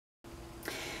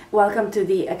Welcome to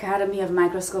the Academy of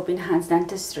Microscope Enhanced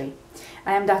Dentistry.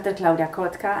 I am Dr. Claudia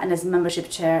Cotca, and as membership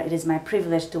chair, it is my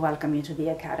privilege to welcome you to the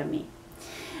Academy.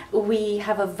 We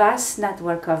have a vast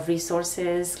network of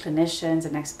resources, clinicians,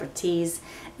 and expertise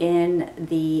in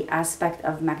the aspect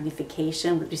of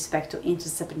magnification with respect to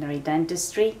interdisciplinary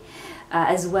dentistry,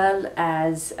 as well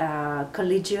as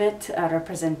collegiate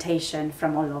representation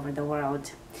from all over the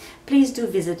world. Please do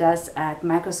visit us at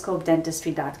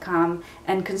microscopedentistry.com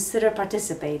and consider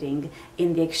participating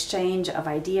in the exchange of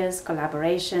ideas,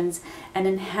 collaborations, and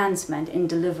enhancement in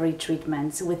delivery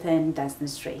treatments within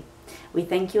dentistry. We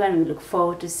thank you and we look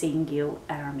forward to seeing you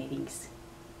at our meetings.